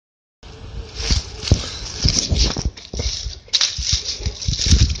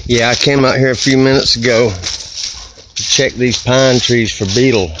Yeah, I came out here a few minutes ago to check these pine trees for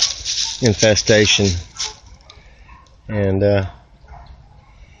beetle infestation. And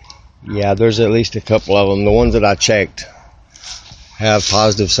yeah, there's at least a couple of them. The ones that I checked have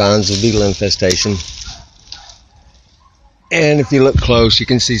positive signs of beetle infestation. And if you look close, you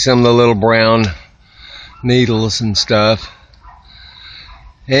can see some of the little brown needles and stuff.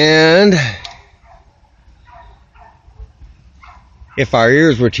 And if our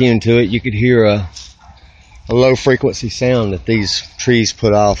ears were tuned to it, you could hear a low frequency sound that these trees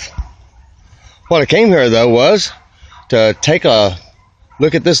put off. What I came here though was to take a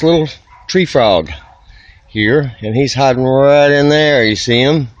look at this little tree frog here, and he's hiding right in there. You see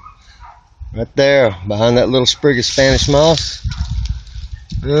him? Right there, behind that little sprig of Spanish moss.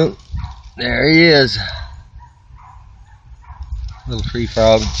 Oh, there he is. Little tree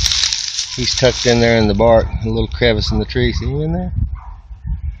frog. He's tucked in there in the bark, a little crevice in the tree. See him in there?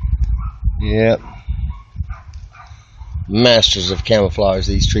 Yep. Masters of camouflage,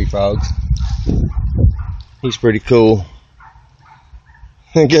 these tree frogs. He's pretty cool.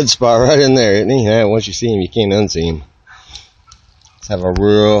 A good spot right in there, isn't he? Yeah, once you see him, you can't unsee him. Let's have a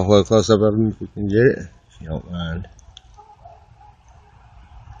real close up of him if we can get it, if you don't mind.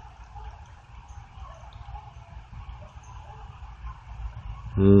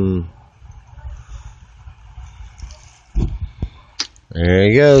 There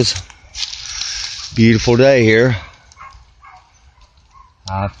he goes. Beautiful day here.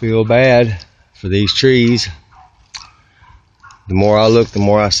 I feel bad for these trees. The more I look, the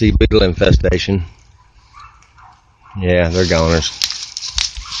more I see beetle infestation. Yeah, they're goners.